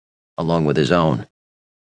along with his own.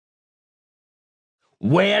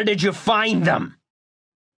 "Where did you find them?"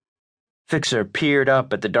 Fixer peered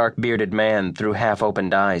up at the dark-bearded man through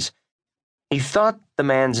half-opened eyes. He thought the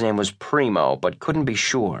man's name was Primo, but couldn't be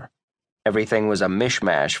sure. Everything was a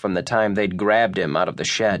mishmash from the time they'd grabbed him out of the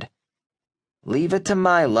shed. Leave it to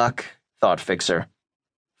my luck, thought Fixer.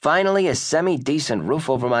 Finally, a semi-decent roof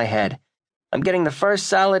over my head. I'm getting the first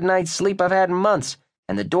solid night's sleep I've had in months,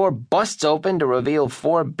 and the door busts open to reveal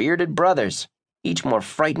 4 bearded brothers, each more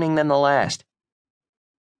frightening than the last.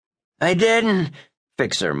 "I didn't,"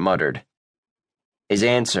 Fixer muttered. His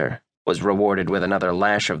answer was rewarded with another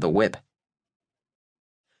lash of the whip.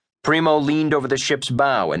 Primo leaned over the ship's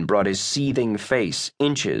bow and brought his seething face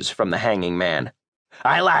inches from the hanging man.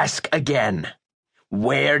 "I'll ask again.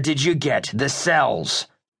 Where did you get the cells?"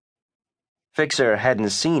 Fixer hadn't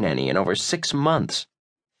seen any in over 6 months.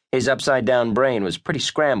 His upside-down brain was pretty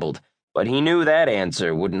scrambled, but he knew that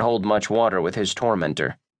answer wouldn't hold much water with his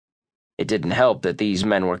tormentor. It didn't help that these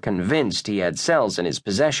men were convinced he had cells in his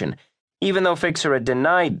possession, even though Fixer had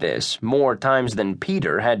denied this more times than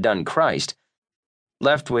Peter had done Christ.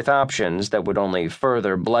 Left with options that would only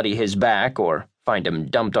further bloody his back or find him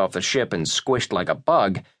dumped off the ship and squished like a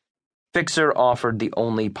bug, Fixer offered the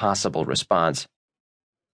only possible response.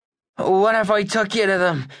 "What if I took you to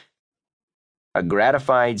them?" A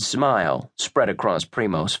gratified smile spread across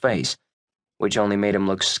Primo's face, which only made him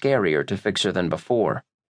look scarier to Fixer than before.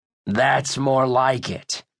 "That's more like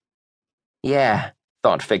it." "Yeah,"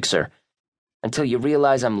 thought Fixer, "until you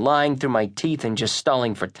realize I'm lying through my teeth and just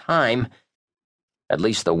stalling for time. At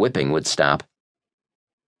least the whipping would stop."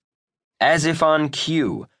 As if on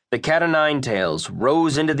cue, the cat-o'-nine-tails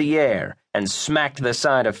rose into the air and smacked the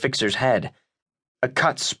side of Fixer's head. A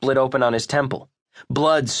cut split open on his temple.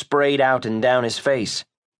 Blood sprayed out and down his face.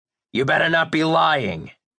 "You better not be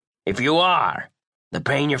lying. If you are, the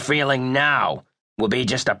pain you're feeling now will be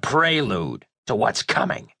just a prelude to what's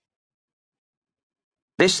coming."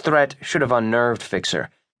 This threat should have unnerved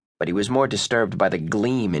Fixer, but he was more disturbed by the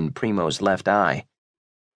gleam in Primo's left eye,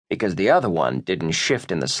 because the other one didn't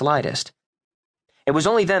shift in the slightest. It was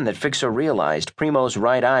only then that Fixer realized Primo's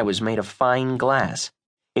right eye was made of fine glass,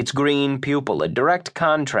 its green pupil a direct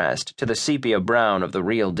contrast to the sepia brown of the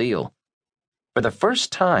real deal. For the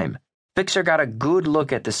first time, Fixer got a good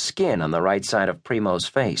look at the skin on the right side of Primo's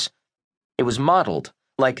face. It was mottled,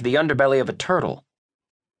 like the underbelly of a turtle.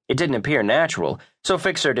 It didn't appear natural, so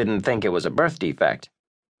Fixer didn't think it was a birth defect.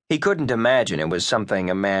 He couldn't imagine it was something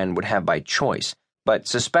a man would have by choice, but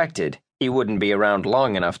suspected he wouldn't be around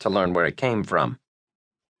long enough to learn where it came from.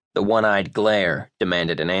 The one-eyed glare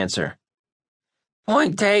demanded an answer.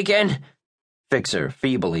 "Point taken," Fixer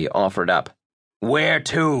feebly offered up. "Where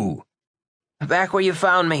to?" "Back where you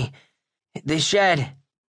found me. The shed."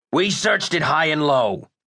 "We searched it high and low.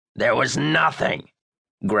 There was nothing,"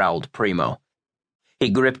 growled Primo. He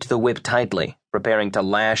gripped the whip tightly, preparing to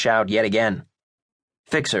lash out yet again.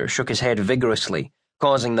 Fixer shook his head vigorously,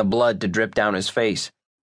 causing the blood to drip down his face.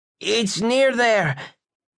 "It's near there."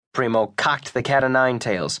 Primo cocked the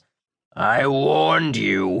cat-o'-nine-tails. "I warned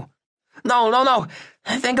you." No.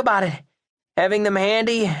 Think about it. Having them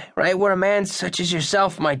handy, right where a man such as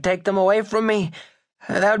yourself might take them away from me,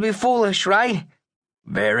 that would be foolish, right?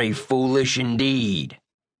 "Very foolish indeed."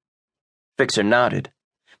 Fixer nodded.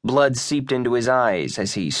 Blood seeped into his eyes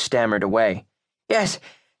as he stammered away. Yes,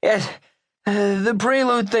 the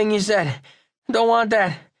prelude thing you said. Don't want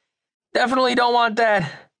that. Definitely don't want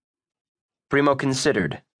that." Primo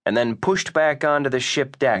considered, and then pushed back onto the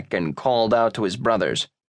ship deck and called out to his brothers.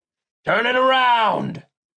 "Turn it around!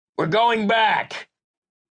 We're going back!"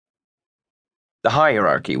 The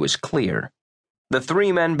hierarchy was clear. The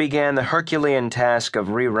 3 men began the Herculean task of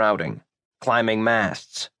rerouting, climbing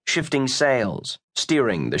masts, shifting sails,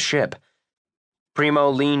 steering the ship. Primo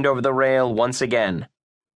leaned over the rail once again.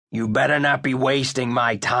 "You better not be wasting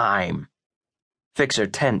my time." Fixer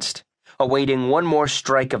tensed, awaiting one more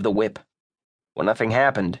strike of the whip. When nothing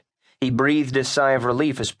happened, he breathed a sigh of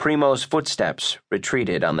relief as Primo's footsteps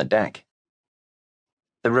retreated on the deck.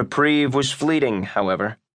 The reprieve was fleeting,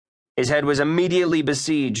 however. His head was immediately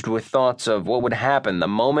besieged with thoughts of what would happen the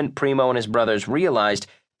moment Primo and his brothers realized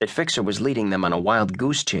that Fixer was leading them on a wild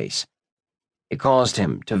goose chase. It caused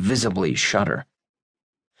him to visibly shudder.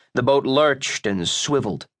 The boat lurched and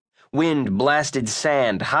swiveled. Wind blasted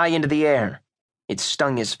sand high into the air. It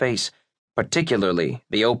stung his face, particularly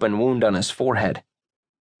the open wound on his forehead.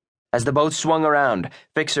 As the boat swung around,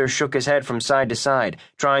 Fixer shook his head from side to side,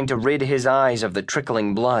 trying to rid his eyes of the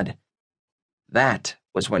trickling blood. That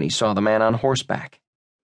was when he saw the man on horseback.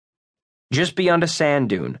 Just beyond a sand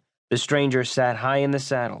dune, the stranger sat high in the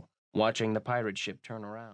saddle, watching the pirate ship turn around.